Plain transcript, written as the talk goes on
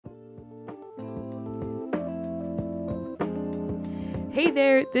Hey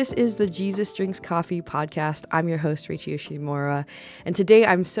there, this is the Jesus Drinks Coffee podcast. I'm your host, Rachel Yoshimura, and today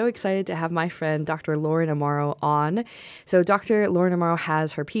I'm so excited to have my friend, Dr. Lauren Amaro, on. So Dr. Lauren Amaro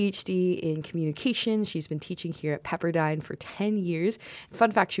has her PhD in communication. She's been teaching here at Pepperdine for 10 years. Fun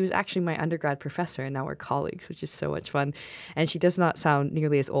fact, she was actually my undergrad professor, and now we're colleagues, which is so much fun. And she does not sound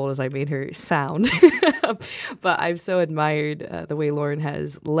nearly as old as I made her sound. But I've so admired the way Lauren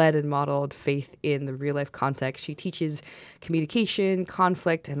has led and modeled faith in the real-life context. She teaches communication,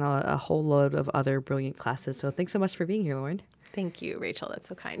 conflict, and a whole load of other brilliant classes. So thanks so much for being here, Lauren. Thank you, Rachel. That's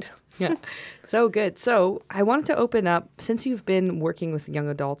so kind. Yeah, so good. So I wanted to open up, since you've been working with young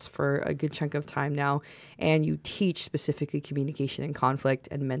adults for a good chunk of time now, and you teach specifically communication and conflict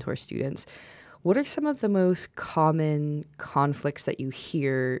and mentor students, what are some of the most common conflicts that you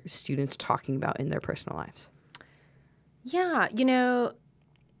hear students talking about in their personal lives? Yeah,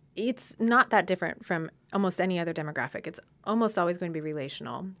 it's not that different from almost any other demographic. It's almost always going to be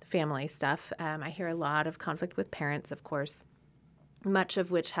relational, family stuff. I hear a lot of conflict with parents, of course, much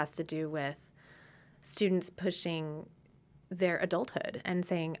of which has to do with students pushing their adulthood and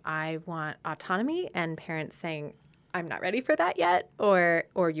saying, I want autonomy, and parents saying, I'm not ready for that yet, or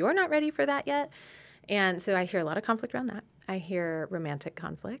you're not ready for that yet. And so I hear a lot of conflict around that. I hear romantic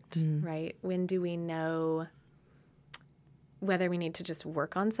conflict, right? When do we know whether we need to just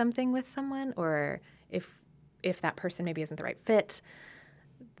work on something with someone, or if that person maybe isn't the right fit?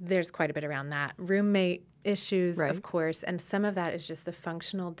 There's quite a bit around that. Roommate issues, right, of course, and some of that is just the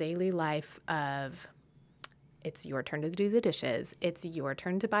functional daily life of it's your turn to do the dishes, it's your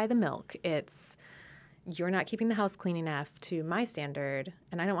turn to buy the milk, it's you're not keeping the house clean enough to my standard,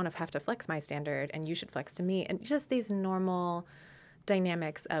 and I don't want to have to flex my standard, and you should flex to me, and just these normal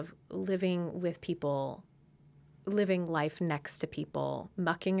dynamics of living with people, living life next to people,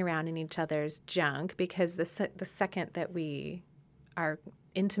 mucking around in each other's junk, because the second that we are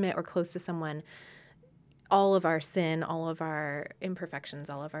intimate or close to someone, all of our sin, all of our imperfections,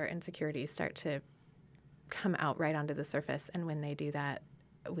 all of our insecurities start to come out right onto the surface. And when they do that,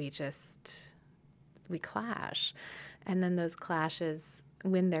 we clash. And then those clashes,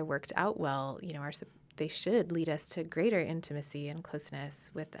 when they're worked out well, they should lead us to greater intimacy and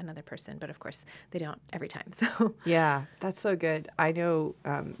closeness with another person. But of course, they don't every time. So yeah, that's so good. I know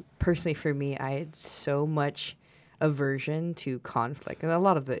personally for me, I had so much aversion to conflict. And a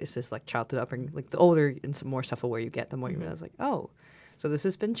lot of it is just like childhood upbringing. Like the older and some more self-aware you get, the more you realize like, oh, so this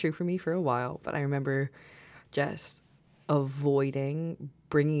has been true for me for a while. But I remember just avoiding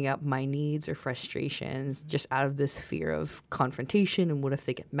bringing up my needs or frustrations just out of this fear of confrontation and what if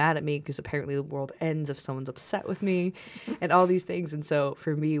they get mad at me, because apparently the world ends if someone's upset with me and all these things. And so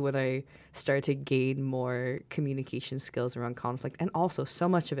for me, when I started to gain more communication skills around conflict, and also so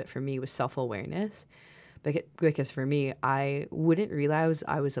much of it for me was self-awareness, because for me, I wouldn't realize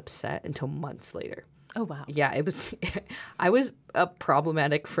I was upset until months later. Oh, wow. Yeah, I was a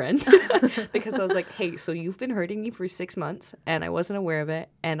problematic friend because I was like, hey, so you've been hurting me for 6 months and I wasn't aware of it.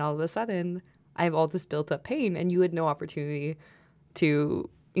 And all of a sudden I have all this built up pain and you had no opportunity to,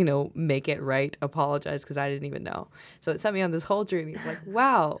 make it right, apologize, because I didn't even know. So it sent me on this whole journey of like,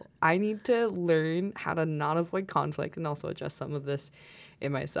 wow, I need to learn how to not avoid conflict and also adjust some of this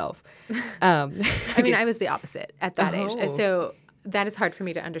in myself. I mean, I was the opposite at that age. Oh. So that is hard for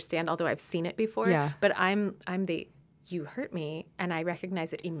me to understand, although I've seen it before. Yeah. But I'm the, you hurt me, and I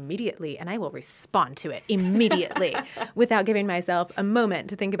recognize it immediately, and I will respond to it immediately without giving myself a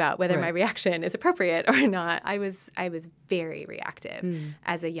moment to think about whether my reaction is appropriate or not. I was very reactive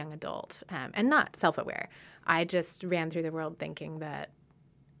as a young adult, and not self-aware. I just ran through the world thinking that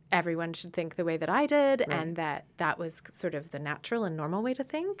everyone should think the way that I did, and that was sort of the natural and normal way to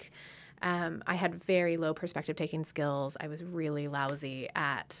think. I had very low perspective-taking skills. I was really lousy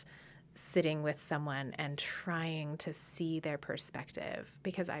at sitting with someone and trying to see their perspective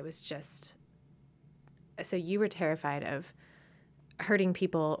because I was just – so you were terrified of hurting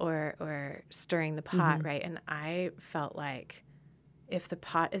people or stirring the pot, right? And I felt like if the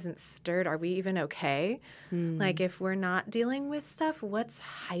pot isn't stirred, are we even okay? Like if we're not dealing with stuff, what's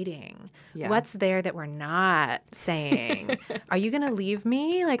hiding? Yeah. What's there that we're not saying? Are you going to leave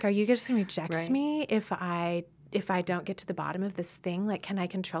me? Like, are you just going to reject me if I don't get to the bottom of this thing? Like, can I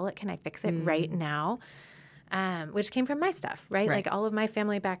control it? Can I fix it right now? Which came from my stuff, right? Like all of my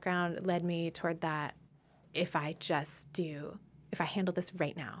family background led me toward that. If I handle this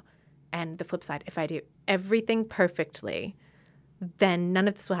right now, and the flip side, if I do everything perfectly, then none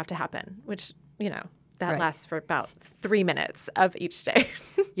of this will have to happen, which, that Right. lasts for about 3 minutes of each day.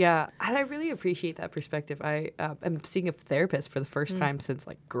 Yeah, and I really appreciate that perspective. I am seeing a therapist for the first time since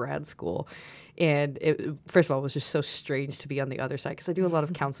like grad school, and it first of all it was just so strange to be on the other side because I do a lot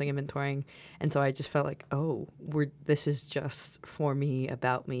of counseling and mentoring, and so I just felt like, oh, this is just for me,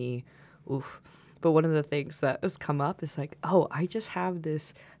 about me. Oof. But one of the things that has come up is like, oh, I just have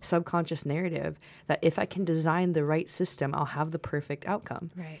this subconscious narrative that if I can design the right system, I'll have the perfect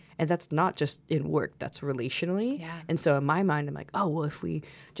outcome. Right. And that's not just in work, that's relationally. Yeah. And so in my mind, I'm like, oh, well, if we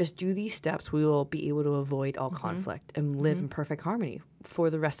just do these steps, we will be able to avoid all conflict and live in perfect harmony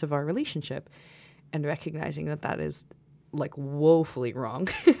for the rest of our relationship. And recognizing that that is like woefully wrong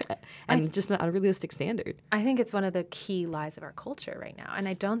and just not a realistic standard. I think it's one of the key lies of our culture right now. And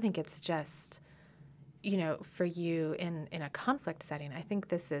I don't think it's just, for you in a conflict setting. I think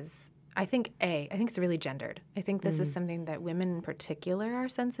I think it's really gendered. I think this is something that women in particular are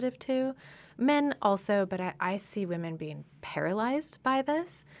sensitive to. Men also, but I see women being paralyzed by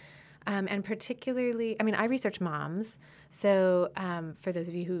this. And particularly, I research moms. So for those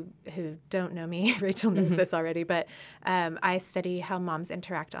of you who don't know me, Rachel knows this already, but I study how moms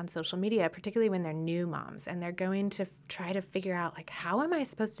interact on social media, particularly when they're new moms. And they're going to try to figure out, like, how am I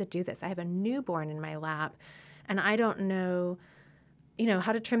supposed to do this? I have a newborn in my lap, and I don't know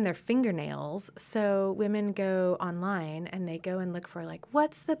how to trim their fingernails. So women go online and they go and look for, like,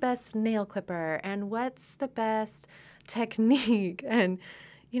 what's the best nail clipper and what's the best technique? And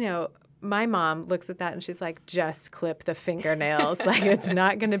my mom looks at that and she's like, just clip the fingernails. Like, it's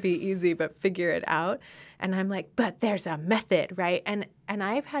not going to be easy, but figure it out. And I'm like, but there's a method, right? And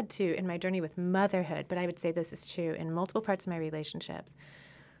I've had to, in my journey with motherhood, but I would say this is true in multiple parts of my relationships,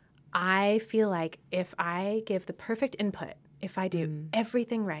 I feel like if I give the perfect input, if I do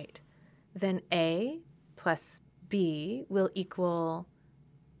everything right, then A plus B will equal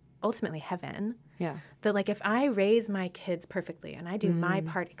ultimately heaven. Yeah. That, like, if I raise my kids perfectly and I do my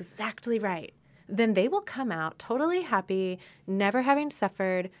part exactly right, then they will come out totally happy, never having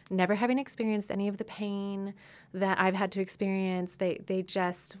suffered, never having experienced any of the pain that I've had to experience. They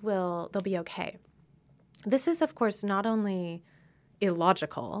just they'll be okay. This is, of course, not only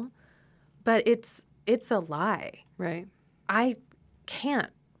illogical, but it's a lie. Right. I can't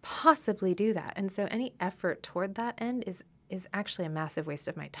possibly do that. And so any effort toward that end is actually a massive waste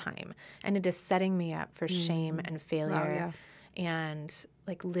of my time. And it is setting me up for shame and failure and,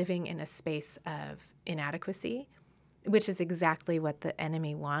 like, living in a space of inadequacy, which is exactly what the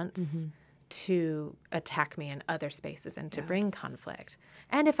enemy wants to attack me in other spaces and to bring conflict.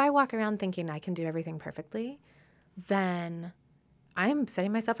 And if I walk around thinking I can do everything perfectly, then I'm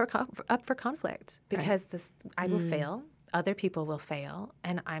setting myself up for conflict because I will fail, other people will fail,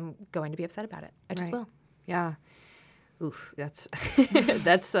 and I'm going to be upset about it. I just will. Yeah. Oof, that's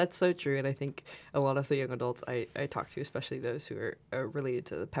that's so true. And I think a lot of the young adults I talk to, especially those who are related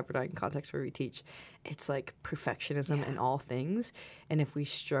to the Pepperdine context where we teach, it's like perfectionism in all things. And if we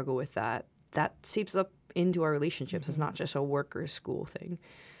struggle with that, that seeps up into our relationships. It's not just a work or a school thing.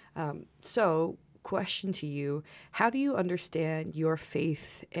 So question to you, how do you understand your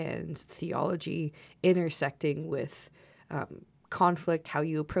faith and theology intersecting with conflict, how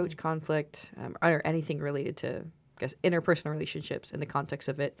you approach conflict, or anything related to interpersonal relationships in the context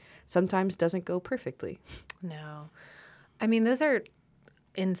of it sometimes doesn't go perfectly? No. Those are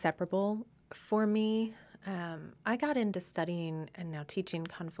inseparable for me. I got into studying and now teaching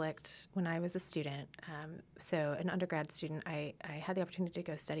conflict when I was a student. So an undergrad student, I had the opportunity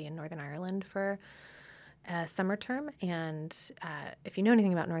to go study in Northern Ireland for a summer term. And if you know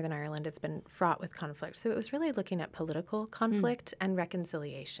anything about Northern Ireland, it's been fraught with conflict. So it was really looking at political conflict and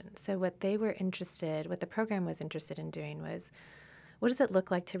reconciliation. So what the program was interested in doing was, what does it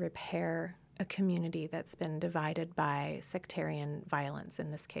look like to repair a community that's been divided by sectarian violence, in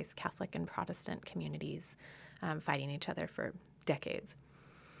this case, Catholic and Protestant communities fighting each other for decades.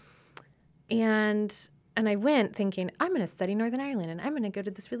 And I went thinking, I'm going to study Northern Ireland and I'm going to go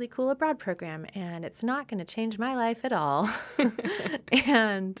to this really cool abroad program and it's not going to change my life at all.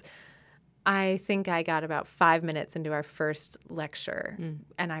 And I think I got about 5 minutes into our first lecture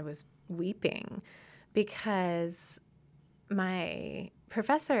and I was weeping because my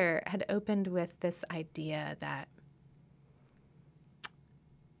professor had opened with this idea that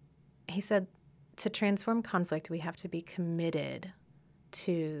he said, to transform conflict, we have to be committed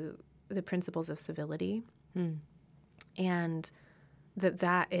to the principles of civility, and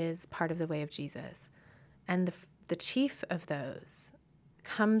that is part of the way of Jesus. And the chief of those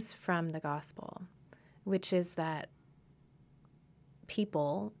comes from the gospel, which is that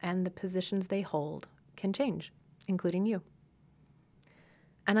people and the positions they hold can change, including you.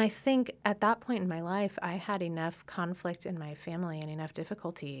 And I think at that point in my life, I had enough conflict in my family and enough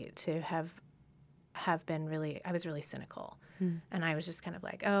difficulty to have been really, I was really cynical. And I was just kind of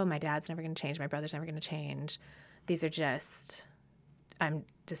like, oh, my dad's never going to change. My brother's never going to change. These are just,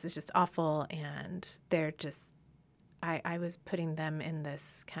 this is just awful. And they're just, I was putting them in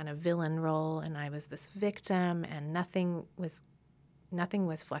this kind of villain role, and I was this victim, and nothing was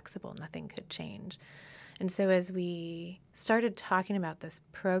flexible. Nothing could change. And so as we started talking about this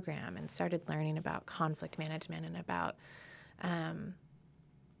program and started learning about conflict management and about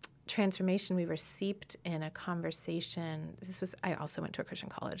transformation, we were seeped in a conversation. I also went to a Christian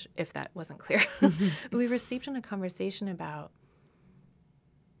college, if that wasn't clear. We were seeped in a conversation about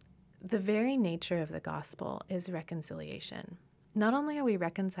the very nature of the gospel is reconciliation. Not only are we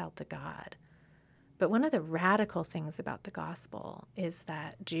reconciled to God, but one of the radical things about the gospel is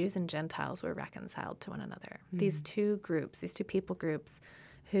that Jews and Gentiles were reconciled to one another. These two groups, these two people groups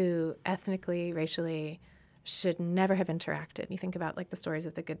who ethnically, racially should never have interacted. You think about like the stories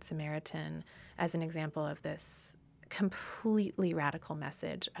of the Good Samaritan as an example of this completely radical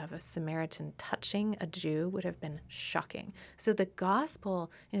message of a Samaritan touching a Jew would have been shocking. So the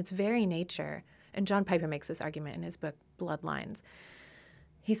gospel in its very nature, and John Piper makes this argument in his book Bloodlines,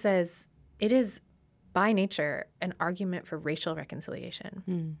 he says it is by nature an argument for racial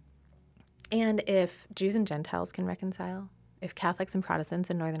reconciliation. And if Jews and Gentiles can reconcile, if Catholics and Protestants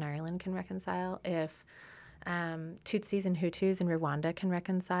in Northern Ireland can reconcile, if Tutsis and Hutus in Rwanda can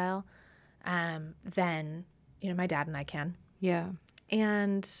reconcile, then my dad and I can. Yeah.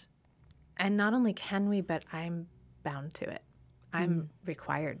 And not only can we, but I'm bound to it. I'm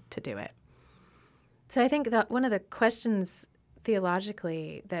required to do it. So I think that one of the questions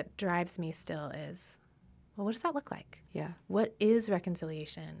theologically that drives me still is, well, what does that look like? Yeah. What is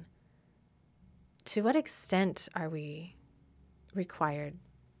reconciliation? To what extent are we required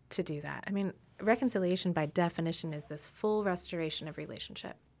to do that? I mean, reconciliation by definition is this full restoration of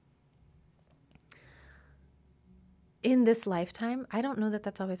relationship. In this lifetime, I don't know that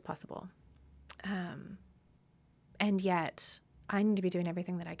that's always possible. And yet, I need to be doing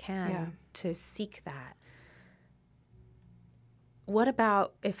everything that I can to seek that. What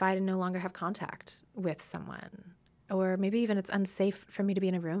about if I no longer have contact with someone? Or maybe even it's unsafe for me to be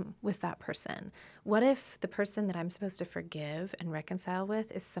in a room with that person. What if the person that I'm supposed to forgive and reconcile with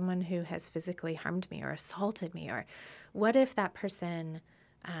is someone who has physically harmed me or assaulted me? Or what if that person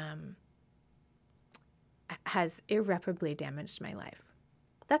has irreparably damaged my life?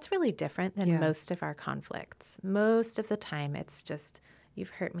 That's really different than most of our conflicts. Most of the time, it's just, you've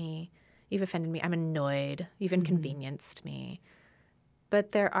hurt me, you've offended me, I'm annoyed, you've inconvenienced me.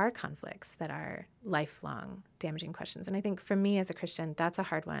 But there are conflicts that are lifelong, damaging questions. And I think for me as a Christian, that's a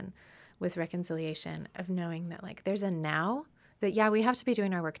hard one with reconciliation, of knowing that like there's a now, that we have to be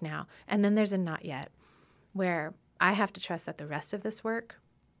doing our work now. And then there's a not yet, where I have to trust that the rest of this work,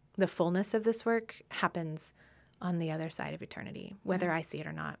 the fullness of this work, happens on the other side of eternity, whether I see it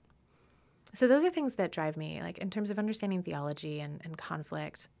or not. So those are things that drive me, like in terms of understanding theology and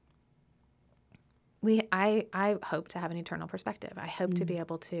conflict. I hope to have an eternal perspective. I hope to be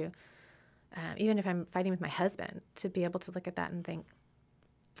able to, even if I'm fighting with my husband, to be able to look at that and think,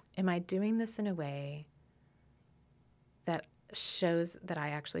 am I doing this in a way that shows that I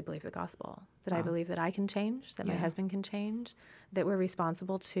actually believe the gospel, that I believe that I can change, that my husband can change, that we're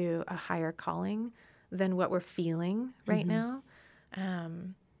responsible to a higher calling than what we're feeling right now?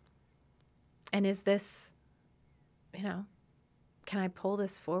 And is this, can I pull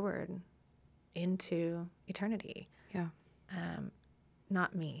this forward into eternity? Yeah.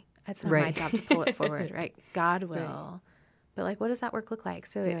 Not me. It's not my job to pull it forward, right? God will. Right. But like, what does that work look like?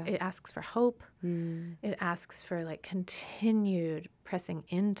 So it asks for hope. It asks for like continued pressing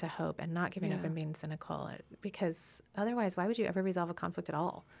into hope and not giving up and being cynical, because otherwise, why would you ever resolve a conflict at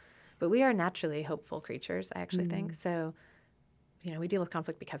all? But we are naturally hopeful creatures, I actually think. So, we deal with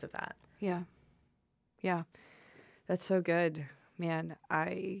conflict because of that. Yeah. Yeah. That's so good. Man,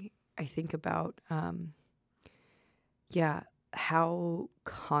 I think about, how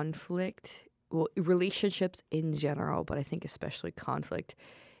conflict, relationships in general, but I think especially conflict,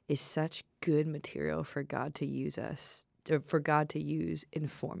 is such good material for God to use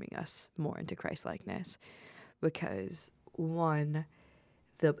informing us more into Christ-likeness. Because one,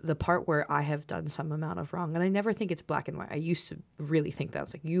 the part where I have done some amount of wrong, and I never think it's black and white. I used to really think that. I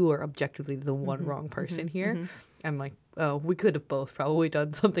was like, you are objectively the one wrong person here. I'm like, oh, we could have both probably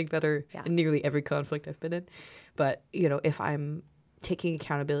done something better in nearly every conflict I've been in. But, if I'm taking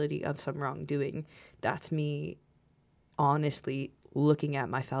accountability of some wrongdoing, that's me honestly looking at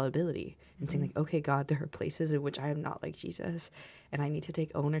my fallibility and saying like, okay, God, there are places in which I am not like Jesus, and I need to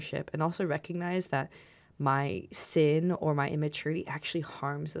take ownership and also recognize that my sin or my immaturity actually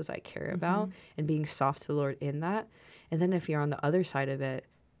harms those I care about, and being soft to the Lord in that. And then if you're on the other side of it,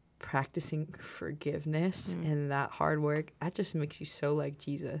 practicing forgiveness and that hard work, that just makes you so like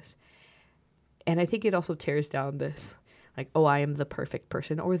Jesus. And I think it also tears down this like, oh, I am the perfect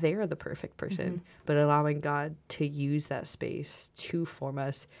person, or they are the perfect person, but allowing God to use that space to form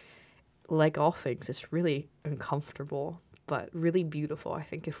us. Like all things, it's really uncomfortable, but really beautiful, I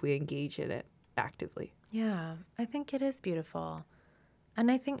think, if we engage in it actively. Yeah, I think it is beautiful.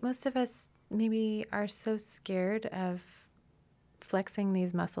 And I think most of us maybe are so scared of flexing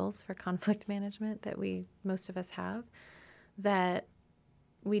these muscles for conflict management that most of us have, that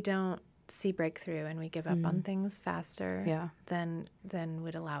we don't see breakthrough and we give up on things faster than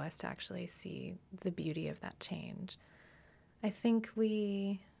would allow us to actually see the beauty of that change. I think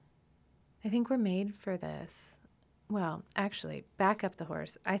we're made for this. Well, actually, back up the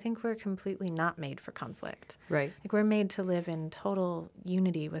horse. I think we're completely not made for conflict. Right. Like, we're made to live in total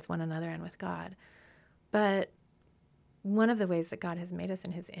unity with one another and with God. But one of the ways that God has made us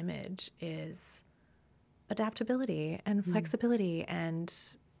in his image is adaptability and flexibility and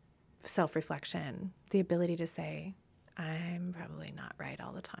self-reflection, the ability to say, I'm probably not right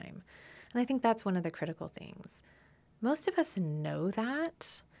all the time. And I think that's one of the critical things. Most of us know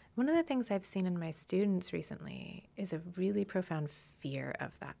that. One of the things I've seen in my students recently is a really profound fear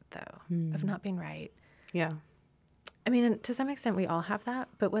of that, though, of not being right. Yeah. I mean, to some extent, we all have that,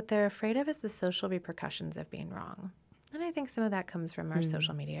 but what they're afraid of is the social repercussions of being wrong. And I think some of that comes from our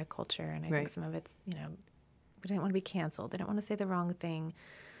social media culture, and I think some of it's, we don't want to be canceled. They don't want to say the wrong thing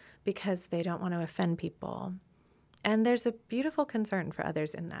because they don't want to offend people. And there's a beautiful concern for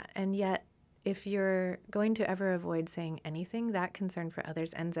others in that. And yet, if you're going to ever avoid saying anything, that concern for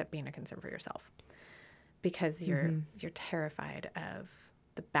others ends up being a concern for yourself, because you're terrified of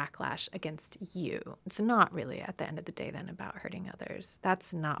the backlash against you. It's not really, at the end of the day, then about hurting others.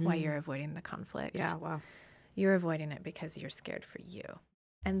 That's not why you're avoiding the conflict. Yeah, wow. You're avoiding it because you're scared for you.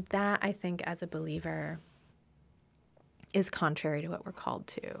 And that, I think, as a believer, is contrary to what we're called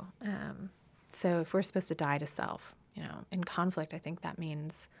to. So if we're supposed to die to self, in conflict, I think that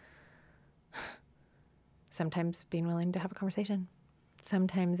means sometimes being willing to have a conversation.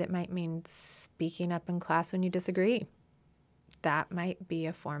 Sometimes it might mean speaking up in class when you disagree. That might be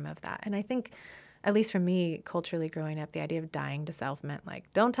a form of that. And I think, at least for me, culturally growing up, the idea of dying to self meant like,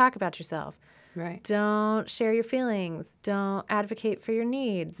 don't talk about yourself. Right. Don't share your feelings. Don't advocate for your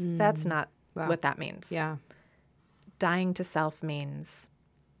needs. That's not what that means. Yeah. Dying to self means,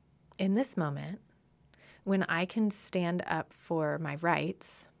 in this moment, when I can stand up for my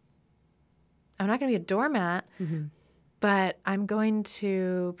rights, I'm not going to be a doormat, but I'm going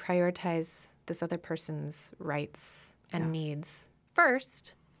to prioritize this other person's rights and needs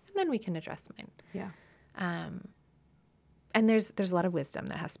first, and then we can address mine. Yeah. And there's a lot of wisdom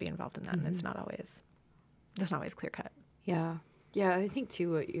that has to be involved in that, and that's not always clear cut. Yeah. Yeah, I think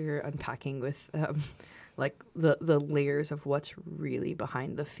too what you're unpacking with like the layers of what's really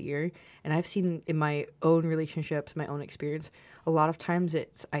behind the fear. And I've seen in my own relationships, my own experience, a lot of times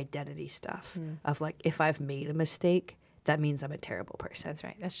it's identity stuff of like, if I've made a mistake, that means I'm a terrible person. That's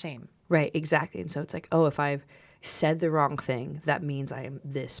right. That's shame. Right, exactly. And so it's like, oh, if I've said the wrong thing, that means I am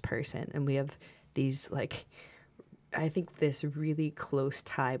this person. And we have these like, I think this really close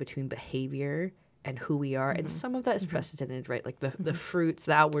tie between behavior and who we are. And some of that is precedented, right? Like the fruits,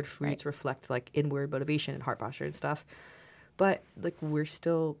 the outward fruits reflect like inward motivation and heart posture and stuff. But like we're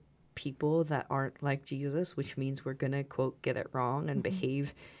still people that aren't like Jesus, which means we're going to, quote, get it wrong and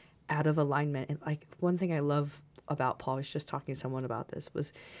behave out of alignment. And like one thing I love about Paul, I was just talking to someone about this,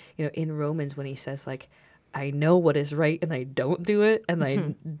 was, in Romans when he says like, I know what is right and I don't do it, and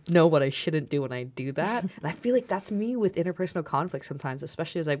I know what I shouldn't do when I do that. And I feel like that's me with interpersonal conflict sometimes,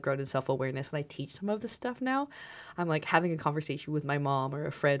 especially as I've grown in self-awareness and I teach some of this stuff now. I'm like having a conversation with my mom or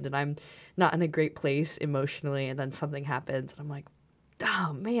a friend and I'm not in a great place emotionally, and then something happens and I'm like,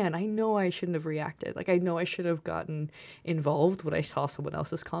 oh man, I know I shouldn't have reacted. Like I know I should have gotten involved when I saw someone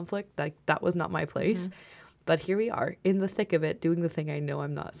else's conflict. Like that was not my place. But here we are in the thick of it, doing the thing I know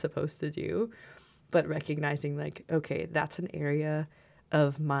I'm not supposed to do. But recognizing like, okay, that's an area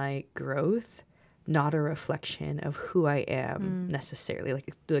of my growth, not a reflection of who I am necessarily.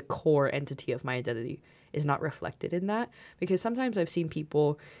 Like the core entity of my identity is not reflected in that. Because sometimes I've seen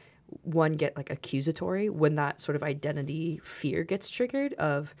people, one, get like accusatory when that sort of identity fear gets triggered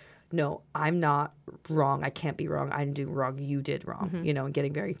of, no, I'm not wrong. I can't be wrong. I didn't do wrong. You did wrong, and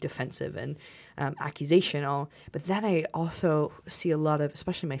getting very defensive and accusational. But then I also see a lot of,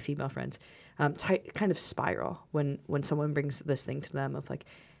 especially my female friends, kind of spiral when someone brings this thing to them of like,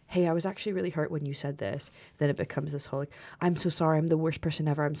 hey, I was actually really hurt when you said this. Then it becomes this whole like, I'm so sorry. I'm the worst person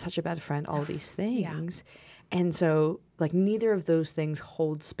ever. I'm such a bad friend. All these things. Yeah. And so like neither of those things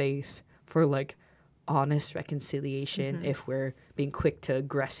hold space for like honest reconciliation if we're being quick to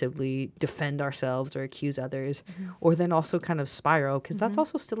aggressively defend ourselves or accuse others, or then also kind of spiral, because that's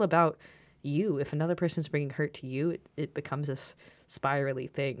also still about you. If another person's bringing hurt to you, it becomes this spirally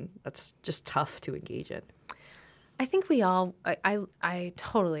thing that's just tough to engage in. I think we all, I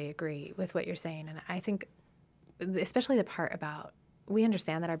totally agree with what you're saying. And I think especially the part about we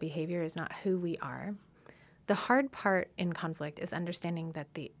understand that our behavior is not who we are. The hard part in conflict is understanding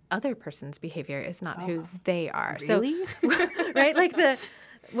that the other person's behavior is not who they are. Really? So, right? Like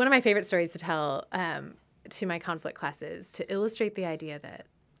one of my favorite stories to tell to my conflict classes to illustrate the idea that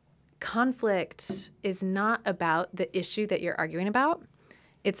conflict is not about the issue that you're arguing about.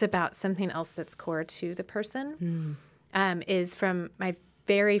 It's about something else that's core to the person, is from my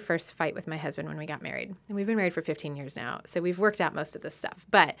very first fight with my husband when we got married. And we've been married for 15 years now, so we've worked out most of this stuff.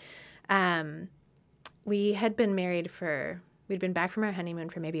 But we had been married we'd been back from our honeymoon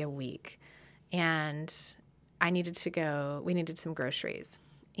for maybe a week, and we needed some groceries.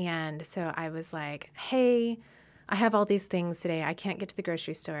 And so I was like, hey, I have all these things today. I can't get to the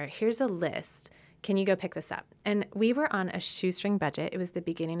grocery store. Here's a list. Can you go pick this up? And we were on a shoestring budget. It was the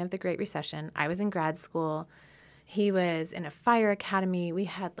beginning of the Great Recession. I was in grad school. He was in a fire academy. We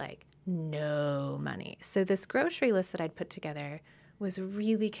had like no money. So this grocery list that I'd put together was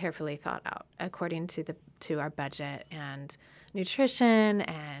really carefully thought out according to our budget and nutrition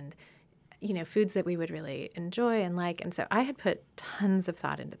and foods that we would really enjoy and like. And so I had put tons of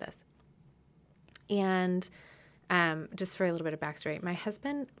thought into this. And just for a little bit of backstory, my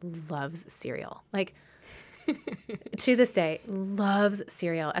husband loves cereal. Like, to this day, loves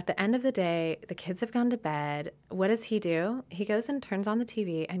cereal. At the end of the day, the kids have gone to bed. What does he do? He goes and turns on the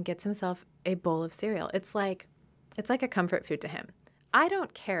TV and gets himself a bowl of cereal. It's like a comfort food to him. I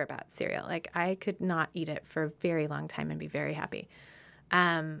don't care about cereal. Like, I could not eat it for a very long time and be very happy.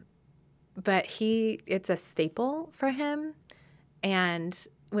 But it's a staple for him. And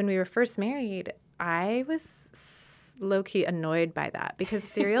when we were first married, I was low-key annoyed by that because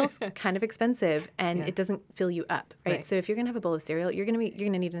cereal's kind of expensive and it doesn't fill you up, right? So if you're gonna have a bowl of cereal, you're gonna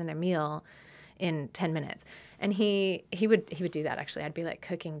need another meal in 10 minutes. And he would do that actually. I'd be like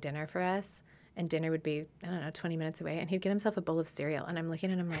cooking dinner for us, and dinner would be 20 minutes away, and he'd get himself a bowl of cereal, and I'm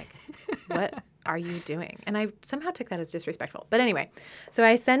looking at him like, what are you doing? And I somehow took that as disrespectful. But anyway, so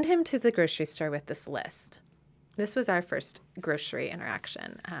I send him to the grocery store with this list. This was our first grocery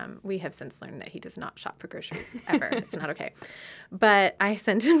interaction. We have since learned that he does not shop for groceries ever. It's not okay. But I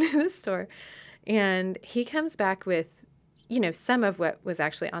sent him to the store, and he comes back with, some of what was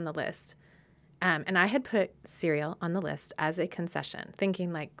actually on the list. And I had put cereal on the list as a concession,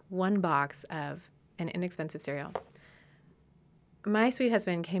 thinking like one box of an inexpensive cereal. My sweet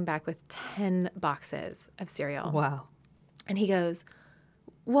husband came back with 10 boxes of cereal. Wow. And he goes,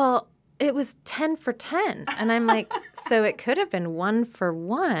 well, it was 10 for 10. And I'm like, so it could have been 1 for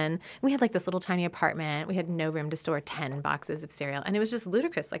 1. We had like this little tiny apartment. We had no room to store 10 boxes of cereal. And it was just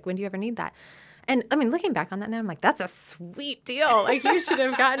ludicrous. Like, when do you ever need that? And I mean, looking back on that now, I'm like, that's a sweet deal. Like, you should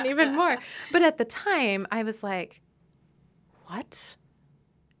have gotten even more. But at the time, I was like, what?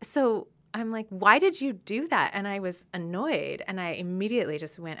 So I'm like, why did you do that? And I was annoyed. And I immediately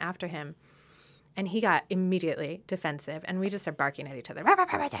just went after him. And he got immediately defensive, and we just started barking at each other.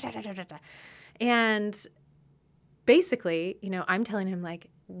 And basically, I'm telling him, like,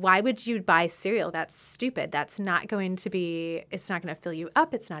 why would you buy cereal? That's stupid. It's not going to fill you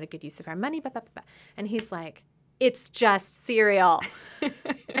up. It's not a good use of our money. Blah, blah, blah, blah. And he's like, it's just cereal.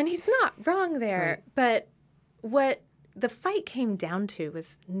 And he's not wrong there. Right. But what the fight came down to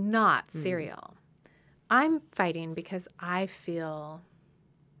was not cereal. I'm fighting because I feel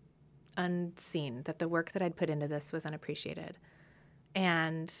unseen, that the work that I'd put into this was unappreciated.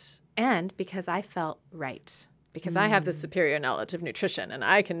 And because I felt right, because I have the superior knowledge of nutrition and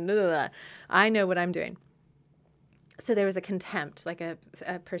I know what I'm doing. So there was a contempt, like a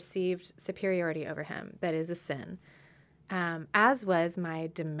perceived superiority over him that is a sin, as was my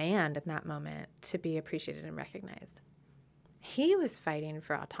demand in that moment to be appreciated and recognized. He was fighting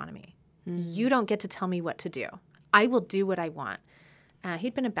for autonomy. You don't get to tell me what to do. I will do what I want.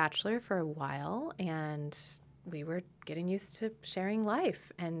 He'd been a bachelor for a while, and we were getting used to sharing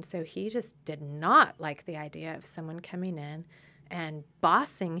life. And so he just did not like the idea of someone coming in and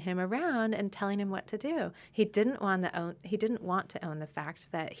bossing him around and telling him what to do. He didn't want to own the fact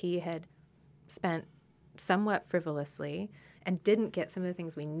that he had spent somewhat frivolously and didn't get some of the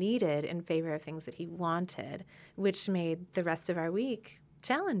things we needed in favor of things that he wanted, which made the rest of our week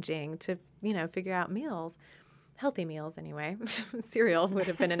challenging to, figure out meals. Healthy meals anyway. Cereal would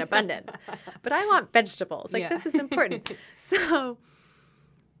have been in abundance. But I want vegetables. This is important. So,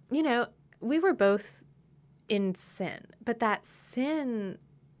 we were both in sin, but that sin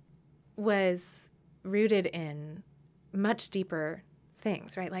was rooted in much deeper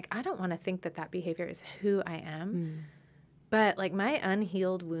things, right? Like, I don't want to think that behavior is who I am, but like my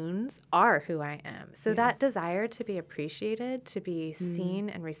unhealed wounds are who I am. So that desire to be appreciated, to be seen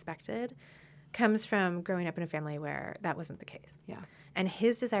and respected comes from growing up in a family where that wasn't the case. Yeah. And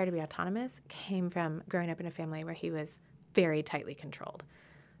his desire to be autonomous came from growing up in a family where he was very tightly controlled.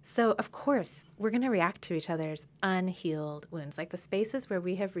 So, of course, we're going to react to each other's unhealed wounds, like the spaces where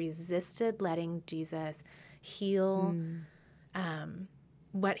we have resisted letting Jesus heal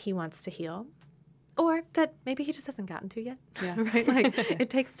what he wants to heal, or that maybe he just hasn't gotten to yet, right? Like,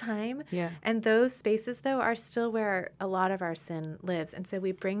 it takes time. Yeah. And those spaces, though, are still where a lot of our sin lives. And so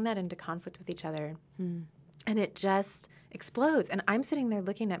we bring that into conflict with each other, and it just explodes. And I'm sitting there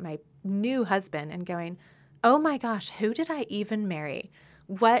looking at my new husband and going, oh, my gosh, who did I even marry?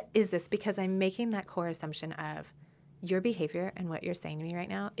 What is this? Because I'm making that core assumption of your behavior and what you're saying to me right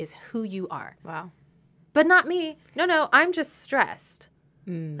now is who you are. Wow. But not me. No, I'm just stressed.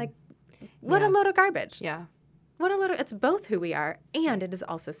 Like, what a load of garbage. Yeah. It's both who we are, and it is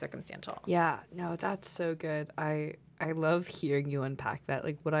also circumstantial. Yeah. No, that's so good. I love hearing you unpack that.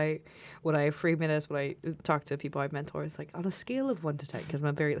 Like, what I frame it as, when I talk to people I mentor, it's like on a scale of 1 to 10, because I'm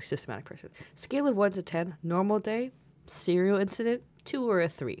a very systematic person. Scale of 1 to 10, normal day, serial incident, 2 or a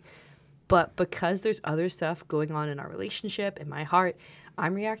 3. But because there's other stuff going on in our relationship, in my heart,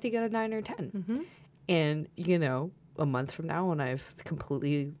 I'm reacting at a 9 or 10. And, a month from now, when I've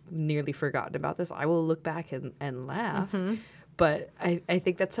completely nearly forgotten about this, I will look back and laugh. But I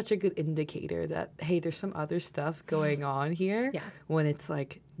think that's such a good indicator that, hey, there's some other stuff going on here. Yeah. When it's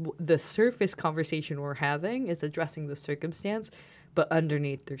like the surface conversation we're having is addressing the circumstance, but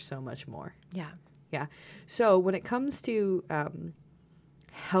underneath there's so much more. Yeah. Yeah. So when it comes to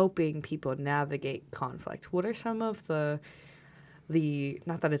helping people navigate conflict, what are some of the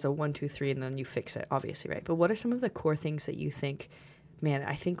not that it's a 1, 2, 3 and then you fix it, obviously, right? But what are some of the core things that you think, man,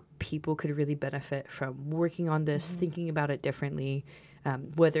 I think people could really benefit from working on this, thinking about it differently,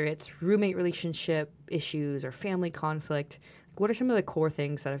 whether it's roommate relationship issues or family conflict? What are some of the core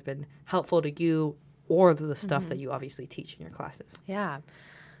things that have been helpful to you, or the stuff that you obviously teach in your classes? Yeah.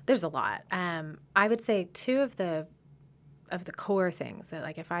 There's a lot. I would say 2 of the core things that,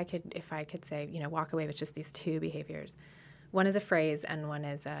 like, if I could say, walk away with just these 2 behaviors. One is a phrase and one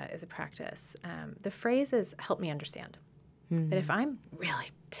is a practice. The phrase is help me understand. That if I'm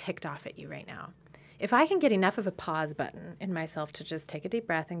really ticked off at you right now, if I can get enough of a pause button in myself to just take a deep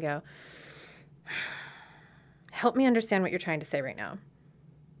breath and go, help me understand what you're trying to say right now.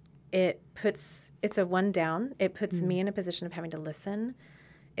 It's a 1 down. It puts me in a position of having to listen.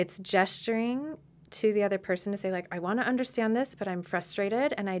 It's gesturing to the other person to say, like, I want to understand this, but I'm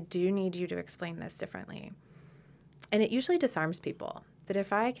frustrated and I do need you to explain this differently. And it usually disarms people. That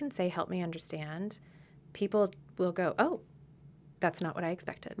if I can say, help me understand, people will go, oh, that's not what I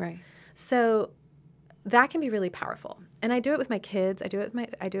expected. Right. So that can be really powerful. And I do it with my kids. I do it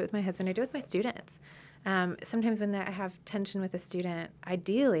with my husband. I do it with my students. Sometimes when I have tension with a student,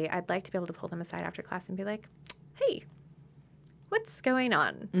 ideally, I'd like to be able to pull them aside after class and be like, hey, what's going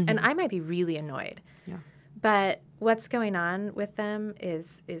on? And I might be really annoyed. Yeah. But what's going on with them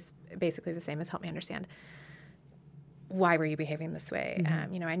is basically the same as help me understand. Why were you behaving this way?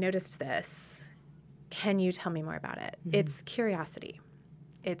 I noticed this. Can you tell me more about it? It's curiosity.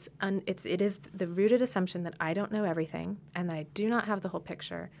 It is the rooted assumption that I don't know everything and that I do not have the whole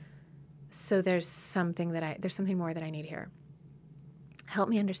picture. So there's something more that I need here. Help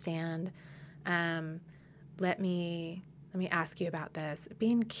me understand. Let me ask you about this.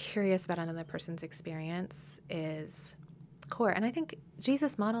 Being curious about another person's experience is core, and I think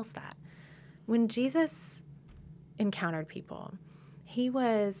Jesus models that. When Jesus encountered people, he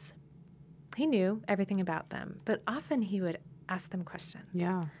knew everything about them, but often he would ask them questions.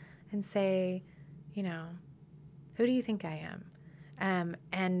 Yeah. And say, who do you think I am?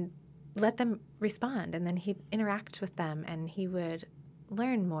 And let them respond. And then he'd interact with them and he would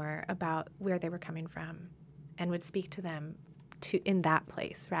learn more about where they were coming from and would speak to them in that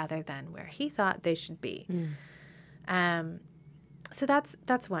place rather than where he thought they should be. So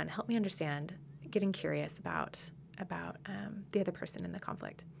that's one. Help me understand, getting curious about about the other person in the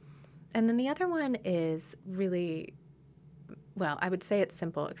conflict. And then the other one is really, well, I would say it's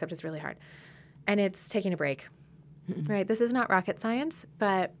simple, except it's really hard. And it's taking a break, right? This is not rocket science,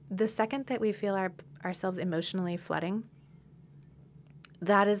 but the second that we feel ourselves emotionally flooding,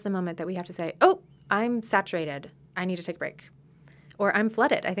 that is the moment that we have to say, oh, I'm saturated. I need to take a break. Or I'm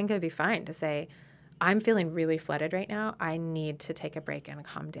flooded. I think it would be fine to say, I'm feeling really flooded right now. I need to take a break and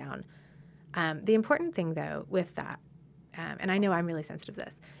calm down. The important thing, though, with that, and I know I'm really sensitive to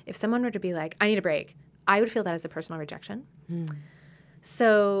this, if someone were to be like, I need a break, I would feel that as a personal rejection.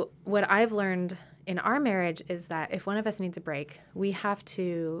 So what I've learned in our marriage is that if one of us needs a break, we have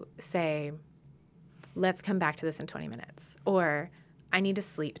to say, let's come back to this in 20 minutes. Or I need to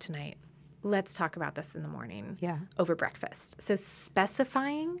sleep tonight. Let's talk about this in the morning over breakfast. So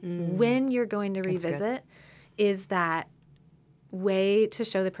specifying when you're going to revisit is that way to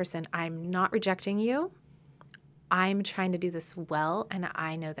show the person, I'm not rejecting you. I'm trying to do this well, and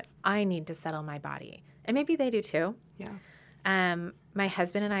I know that I need to settle my body. And maybe they do too. Yeah. My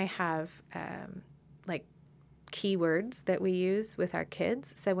husband and I have like keywords that we use with our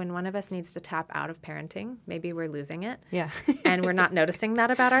kids. So when one of us needs to tap out of parenting, maybe we're losing it. Yeah. And we're not noticing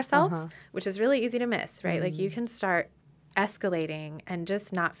that about ourselves, which is really easy to miss, right? Like you can start escalating and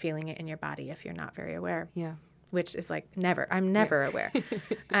just not feeling it in your body if you're not very aware. Yeah. Which is like never. I'm never aware.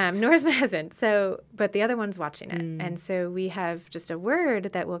 Nor is my husband. So, but the other one's watching it. And so we have just a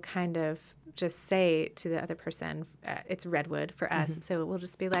word that will kind of just say to the other person, it's redwood for us. So we'll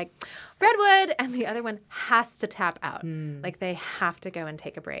just be like, redwood. And the other one has to tap out. Like they have to go and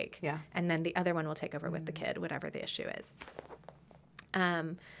take a break. Yeah. And then the other one will take over with the kid, whatever the issue is.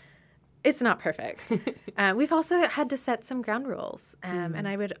 It's not perfect. We've also had to set some ground rules. And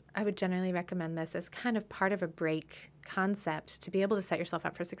I would generally recommend this as kind of part of a break concept to be able to set yourself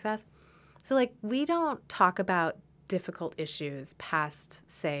up for success. So like we don't talk about difficult issues past,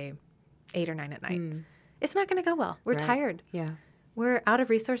 say, 8 or 9 at night. It's not going to go well. We're tired. Yeah. We're out of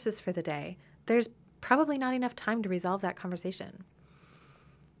resources for the day. There's probably not enough time to resolve that conversation.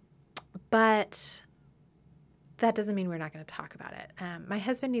 But that doesn't mean we're not going to talk about it. My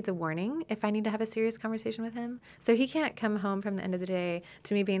husband needs a warning if I need to have a serious conversation with him. So he can't come home from the end of the day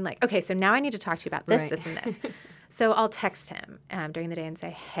to me being like, okay, so now I need to talk to you about this, this, and this. So I'll text him during the day and say,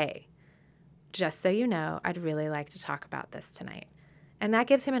 hey, just so you know, I'd really like to talk about this tonight. And that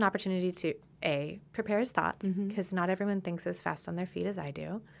gives him an opportunity to, A, prepare his thoughts, because not everyone thinks as fast on their feet as I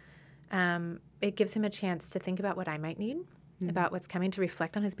do. It gives him a chance to think about what I might need, about what's coming, to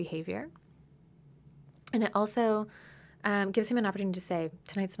reflect on his behavior. And it also gives him an opportunity to say,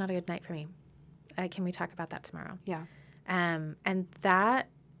 tonight's not a good night for me. Can we talk about that tomorrow? Yeah. And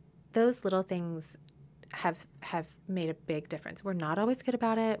those little things have made a big difference. We're not always good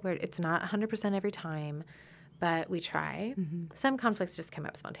about it. It's not 100% every time, but we try. Some conflicts just come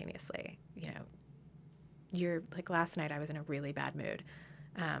up spontaneously. You know, like last night I was in a really bad mood.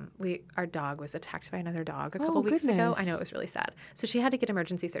 Our dog was attacked by another dog a couple weeks ago. I know, it was really sad. So she had to get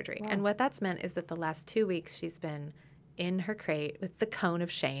emergency surgery. Wow. And what that's meant is that the last 2 weeks she's been in her crate with the cone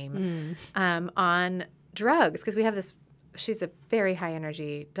of shame on drugs. Because we have this, she's a very high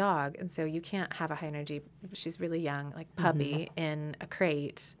energy dog. And so you can't have a high energy, she's really young, like puppy in a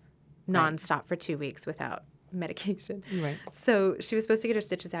crate nonstop for 2 weeks without medication. Right. So she was supposed to get her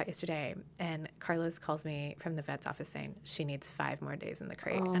stitches out yesterday, and Carlos calls me from the vet's office saying she needs 5 more days in the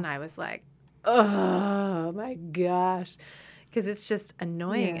crate. And I was like, oh my gosh, because it's just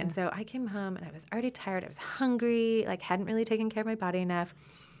annoying. And so I came home and I was already tired. I was hungry, like hadn't really taken care of my body enough.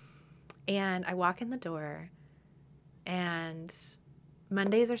 And I walk in the door, and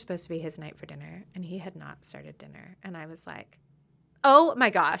Mondays are supposed to be his night for dinner, and he had not started dinner. And I was like, oh my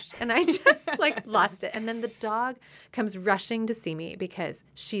gosh. And I just like lost it. And then the dog comes rushing to see me because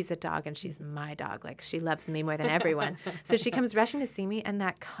she's a dog and she's my dog. Like she loves me more than everyone. So she comes rushing to see me, and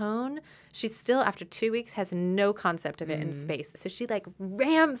that cone, she's still, after 2 weeks, has no concept of it in space. So she like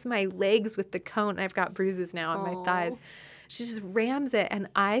rams my legs with the cone. I've got bruises now on my thighs. She just rams it. And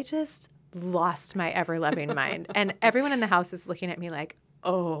I just lost my ever-loving mind. And everyone in the house is looking at me like,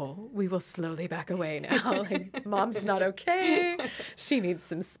 oh, we will slowly back away now. Like, mom's not okay. She needs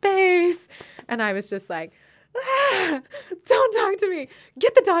some space. And I was just like, don't talk to me.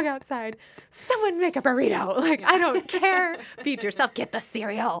 Get the dog outside. Someone make a burrito. Like, I don't care. Feed yourself. Get the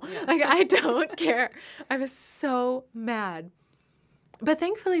cereal. Like, I don't care. I was so mad. But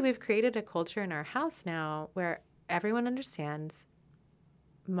thankfully, we've created a culture in our house now where everyone understands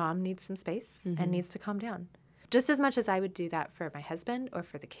mom needs some space and needs to calm down. Just as much as I would do that for my husband or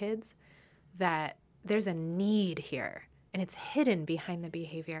for the kids, that there's a need here. and it's hidden behind the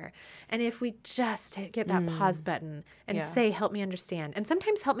behavior. And if we just get that pause button and say, help me understand. And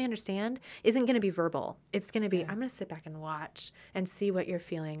sometimes help me understand isn't going to be verbal. It's going to be, I'm going to sit back and watch and see what you're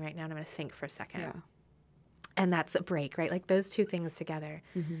feeling right now. And I'm going to think for a second. Yeah. And that's a break, right? Like those two things together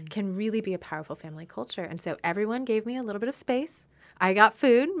can really be a powerful family culture. And so everyone gave me a little bit of space. I got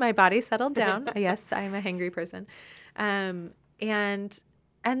food. My body settled down. Yes, I'm a hangry person. And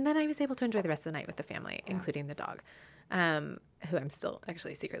then I was able to enjoy the rest of the night with the family, including the dog. Who I'm still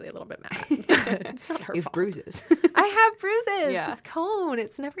actually secretly a little bit mad at. It's not her You have fault. bruises. I have bruises. Yeah. This cone,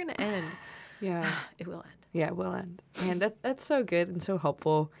 it's never going to end. Yeah. It will end. Yeah, it will end. And that's so good and so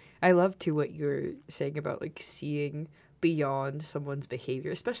helpful. I love, too, what you're saying about, like, seeing beyond someone's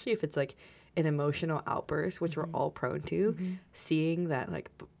behavior, especially if it's, like, an emotional outburst, which we're all prone to. Seeing that, like,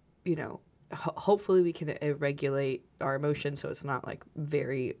 you know, hopefully we can regulate our emotions so it's not, like,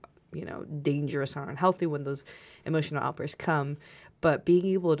 very, you know, dangerous or unhealthy when those emotional outbursts come, but being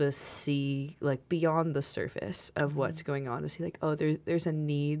able to see, like, beyond the surface of what's going on, to see, like, oh, there's a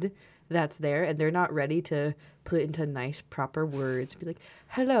need that's there, and they're not ready to put it into nice, proper words, be like,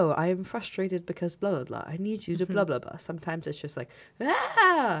 hello, I am frustrated because blah, blah, blah. I need you to blah, blah, blah. Sometimes it's just like,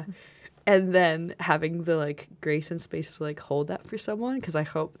 ah! And then having the, like, grace and space to, like, hold that for someone, because I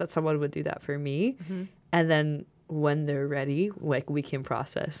hope that someone would do that for me. And then when they're ready, like, we can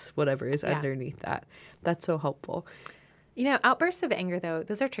process whatever is underneath that. That's so helpful. You know, outbursts of anger, though,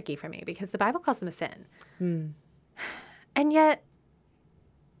 those are tricky for me because the Bible calls them a sin. And yet,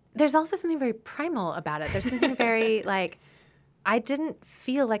 there's also something very primal about it. There's something very, like, I didn't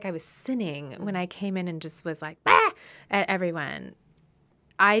feel like I was sinning when I came in and just was like, bah! At everyone.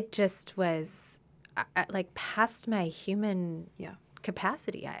 I just was, like, past my human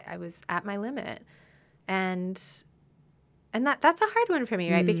capacity. I was at my limit. And that's a hard one for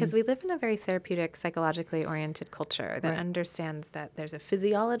me, right? Because we live in a very therapeutic, psychologically oriented culture that understands that there's a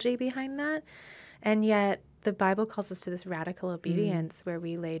physiology behind that. And yet the Bible calls us to this radical obedience where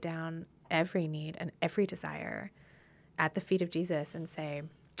we lay down every need and every desire at the feet of Jesus and say,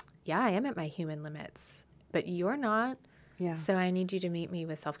 yeah, I am at my human limits, but you're not. Yeah. So I need you to meet me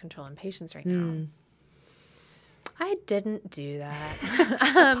with self-control and patience right now. I didn't do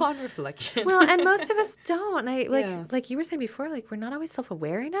that. Upon reflection. Well, and most of us don't. And like you were saying before, like we're not always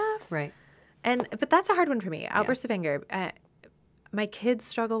self-aware enough. Right. But that's a hard one for me. Outbursts of anger. My kids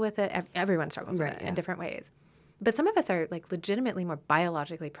struggle with it. Everyone struggles with it in different ways. But some of us are like legitimately more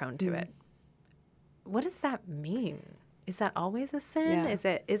biologically prone to it. What does that mean? Is that always a sin?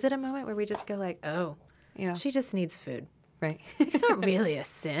 Yeah. Is it a moment where we just go like, oh, she just needs food? Right. It's not really a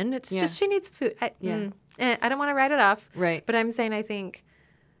sin. It's just she needs food. I don't want to write it off. Right. But I'm saying I think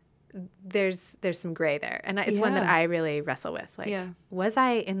there's some gray there. And it's one that I really wrestle with. Like, was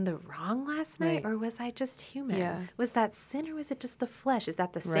I in the wrong last night or was I just human? Yeah. Was that sin or was it just the flesh? Is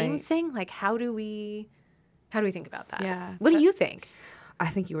that the same thing? Like, how do we think about that? Yeah. What do you think? I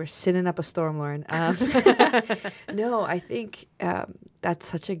think you were sitting up a storm, Lauren. No, I think that's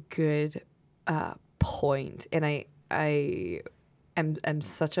such a good point. And I am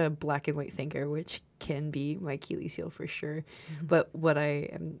such a black and white thinker, which can be my Achilles heel for sure. But what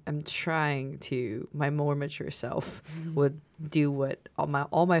I'm trying to, my more mature self would do what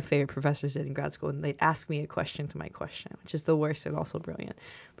all my favorite professors did in grad school, and they'd ask me a question to my question, which is the worst and also brilliant.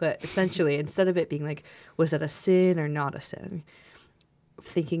 But essentially, instead of it being like, was it a sin or not a sin?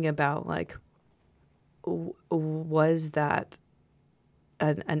 Thinking about like, was that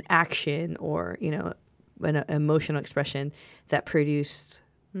an action or, you know, an emotional expression that produced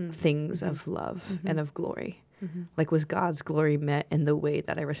things of love and of glory? Like, was God's glory met in the way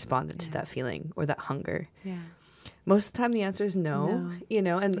that I responded to that feeling or that hunger? Yeah. Most of the time the answer is no. You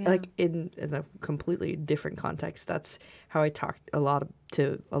know, and like in a completely different context, that's how I talk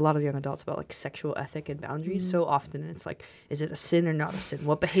to a lot of young adults about like sexual ethic and boundaries. So often it's like, is it a sin or not a sin?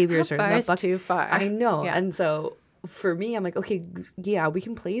 What behaviors are not too far? I know. Yeah. And so for me, I'm like, okay, yeah, we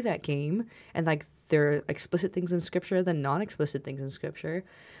can play that game, and like there are explicit things in scripture than non-explicit things in scripture.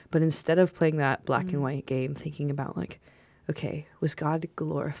 But instead of playing that black and white game, thinking about like, okay, was God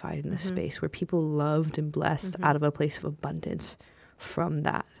glorified in a space where people loved and blessed out of a place of abundance from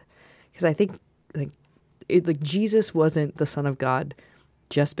that? Because I think like Jesus wasn't the Son of God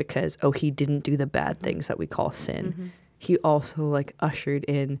just because, he didn't do the bad things that we call sin. He also like ushered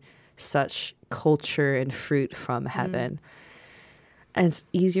in such culture and fruit from heaven. And it's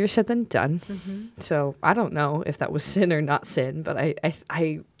easier said than done. So I don't know if that was sin or not sin, but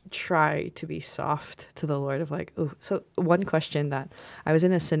I try to be soft to the Lord of like, oh, so one question that I was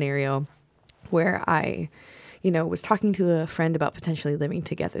in a scenario where I was talking to a friend about potentially living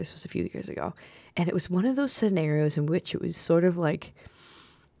together. This was a few years ago. And it was one of those scenarios in which it was sort of like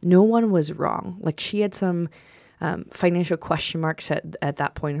no one was wrong. Like she had some financial question marks at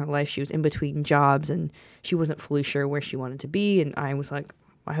that point in her life. She was in between jobs and she wasn't fully sure where she wanted to be. And I was like,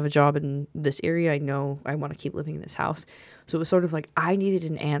 I have a job in this area. I know I want to keep living in this house. So it was sort of like I needed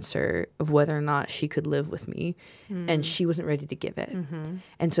an answer of whether or not she could live with me. And she wasn't ready to give it.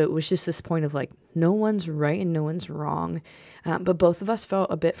 And so it was just this point of like, no one's right and no one's wrong. But both of us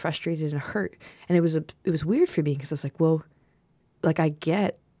felt a bit frustrated and hurt. And it was weird for me because I was like, well, like I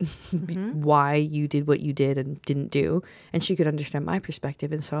get why you did what you did and didn't do. And she could understand my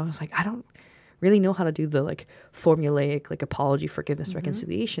perspective. And so I was like, I don't really know how to do the like formulaic like apology, forgiveness,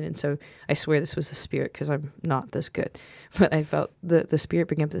 reconciliation. And so I swear this was the Spirit because I'm not this good. But I felt the Spirit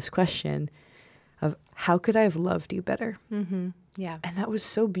bring up this question of how could I have loved you better? Yeah. And that was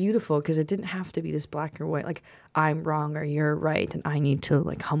so beautiful because it didn't have to be this black or white, like I'm wrong or you're right. And I need to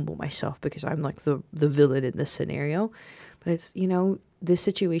like humble myself because I'm like the villain in this scenario. But it's, this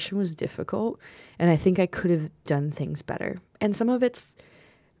situation was difficult and I think I could have done things better. And some of it's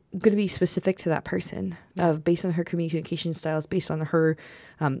going to be specific to that person based on her communication styles, based on her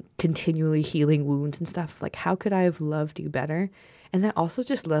continually healing wounds and stuff. Like, how could I have loved you better? And that also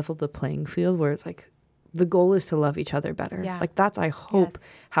just leveled the playing field where it's like, the goal is to love each other better. Yeah. Like that's, I hope,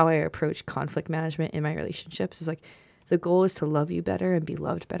 how I approach conflict management in my relationships is like, the goal is to love you better and be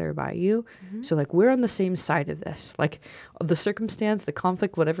loved better by you. So like, we're on the same side of this, like the circumstance, the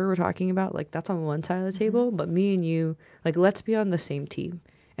conflict, whatever we're talking about, like that's on one side of the table, but me and you, like, let's be on the same team.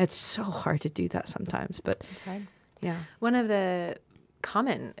 It's so hard to do that sometimes, but It's hard. Yeah. One of the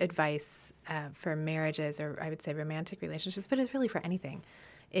common advice for marriages, or I would say romantic relationships, but it's really for anything,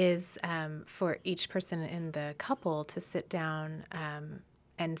 is for each person in the couple to sit down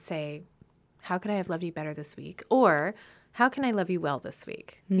and say, how could I have loved you better this week? Or how can I love you well this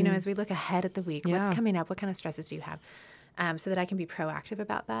week? As we look ahead at the week, what's coming up? What kind of stresses do you have? So that I can be proactive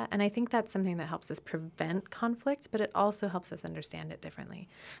about that. And I think that's something that helps us prevent conflict, but it also helps us understand it differently.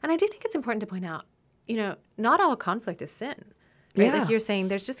 And I do think it's important to point out, not all conflict is sin, right? Yeah. Like you're saying,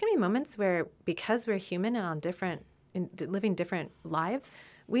 there's just going to be moments where, because we're human and living different lives,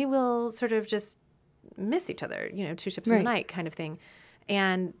 we will sort of just miss each other, two ships in the night kind of thing.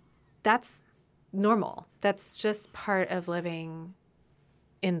 And that's normal. That's just part of living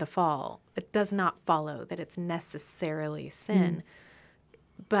in the fall. It does not follow that it's necessarily sin.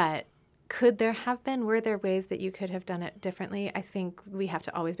 But were there ways that you could have done it differently? I think we have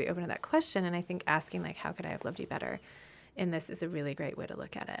to always be open to that question. And I think asking like, how could I have loved you better in this is a really great way to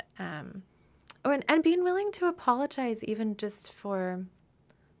look at it. And being willing to apologize even just for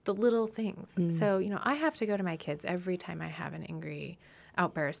the little things. So, I have to go to my kids every time I have an angry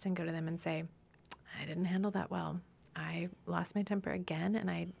outburst and go to them and say, I didn't handle that well. I lost my temper again, and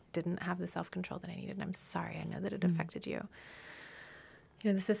I didn't have the self-control that I needed. I'm sorry. I know that it affected you.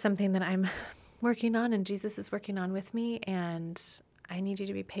 This is something that I'm working on, and Jesus is working on with me, and I need you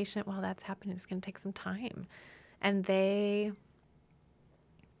to be patient while that's happening. It's going to take some time. And they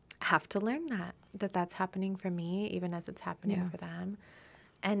have to learn that that's happening for me, even as it's happening for them.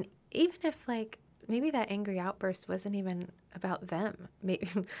 And even if, like, maybe that angry outburst wasn't even about them. Maybe,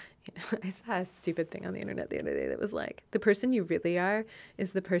 I saw a stupid thing on the internet the other day that was like, the person you really are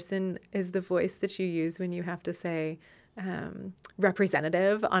is the voice that you use when you have to say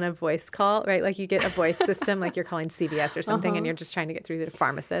representative on a voice call, right? Like you get a voice system, like you're calling CVS or something, and you're just trying to get through to the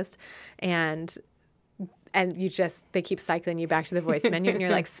pharmacist, and they keep cycling you back to the voice menu, and you're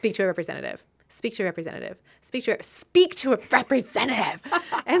like, speak to a representative. Speak to a representative. Speak to a representative.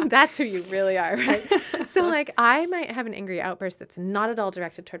 And that's who you really are, right? So like I might have an angry outburst that's not at all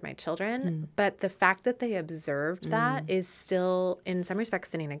directed toward my children, but the fact that they observed that is still in some respects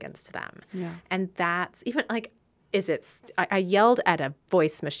sinning against them. Yeah. And that's even like, I yelled at a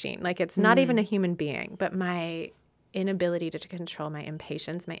voice machine. Like it's not even a human being, but my inability to control my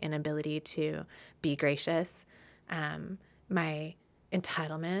impatience, my inability to be gracious, my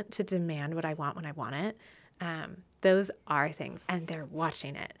entitlement to demand what I want when I want it. Those are things, and they're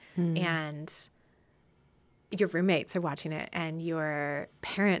watching it. And your roommates are watching it, and your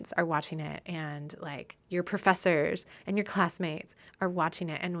parents are watching it, and like your professors and your classmates are watching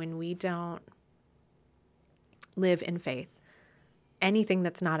it. And when we don't live in faith, anything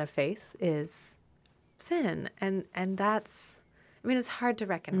that's not of faith is sin. And that's, it's hard to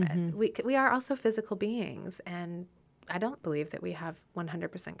reckon with. We are also physical beings, and I don't believe that we have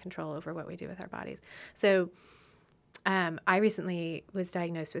 100% control over what we do with our bodies. So I recently was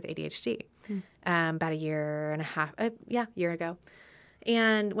diagnosed with ADHD about a year and a half, year ago.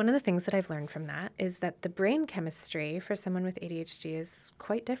 And one of the things that I've learned from that is that the brain chemistry for someone with ADHD is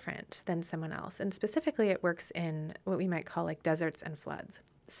quite different than someone else. And specifically, it works in what we might call like deserts and floods.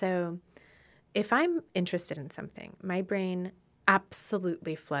 So if I'm interested in something, my brain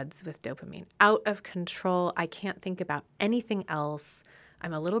absolutely floods with dopamine, out of control. I can't think about anything else.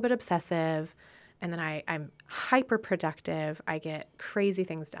 I'm a little bit obsessive, and then I'm hyper productive. I get crazy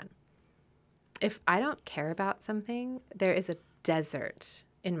things done. If I don't care about something, there is a desert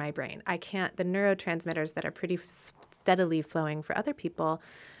in my brain. I can't, the neurotransmitters that are pretty steadily flowing for other people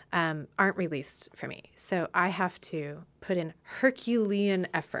aren't released for me. So I have to put in Herculean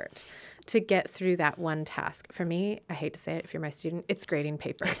effort to get through that one task. For me, I hate to say it, if you're my student, it's grading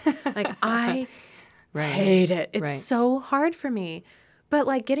papers. Like I hate it. It's so hard for me. But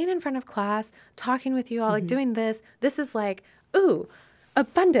like getting in front of class, talking with you all, like doing this is like, ooh,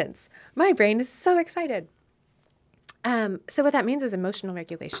 abundance. My brain is so excited. So what that means is emotional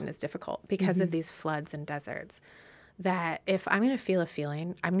regulation is difficult because of these floods and deserts. That if I'm going to feel a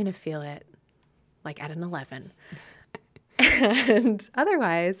feeling, I'm going to feel it like at an 11. And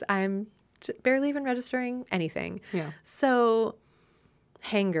otherwise, I'm barely even registering anything. Yeah. So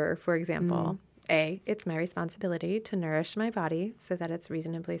hanger, for example, it's my responsibility to nourish my body so that it's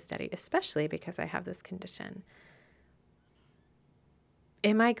reasonably steady, especially because I have this condition.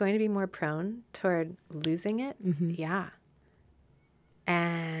 Am I going to be more prone toward losing it? Yeah.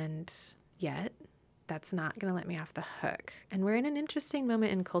 And yet, that's not going to let me off the hook. And we're in an interesting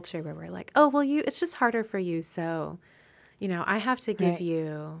moment in culture where we're like, oh, well, it's just harder for you. So, I have to give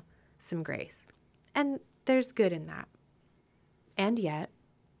you some grace. And there's good in that. And yet,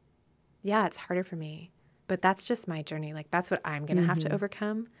 yeah, it's harder for me. But that's just my journey. Like, that's what I'm going to have to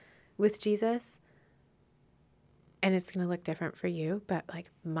overcome with Jesus. And it's going to look different for you. But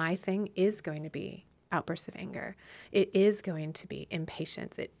like my thing is going to be outbursts of anger. It is going to be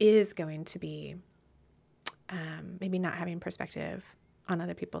impatience. It is going to be maybe not having perspective on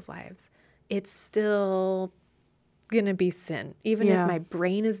other people's lives. It's still going to be sin, even if my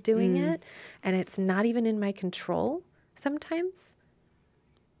brain is doing it and it's not even in my control sometimes.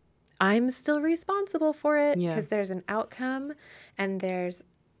 I'm still responsible for it because there's an outcome and there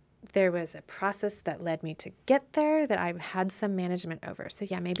was a process that led me to get there that I've had some management over. So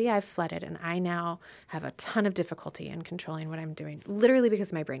yeah, maybe I've flooded and I now have a ton of difficulty in controlling what I'm doing, literally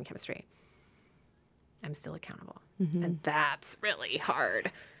because of my brain chemistry. I'm still accountable. And that's really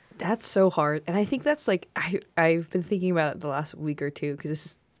hard. That's so hard. And I think that's like, I've been thinking about it the last week or two because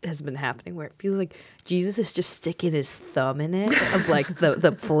this has been happening where it feels like Jesus is just sticking his thumb in it of like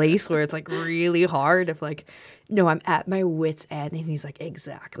the place where it's like really hard of like, no, I'm at my wit's end. And he's like,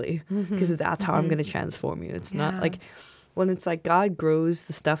 exactly. Because that's how I'm going to transform you. It's not like when it's like God grows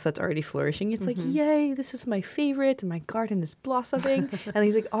the stuff that's already flourishing. It's like, yay, this is my favorite and my garden is blossoming. And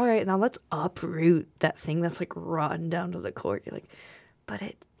he's like, all right, now let's uproot that thing that's like run down to the court. You're like, but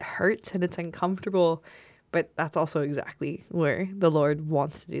it hurts and it's uncomfortable. But that's also exactly where the Lord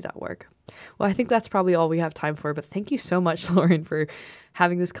wants to do that work. Well, I think that's probably all we have time for. But thank you so much, Lauren, for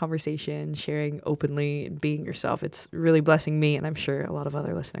having this conversation, sharing openly, and being yourself. It's really blessing me and I'm sure a lot of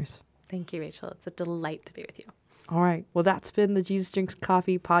other listeners. Thank you, Rachel. It's a delight to be with you. All right. Well, that's been the Jesus Drinks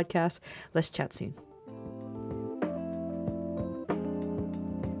Coffee podcast. Let's chat soon.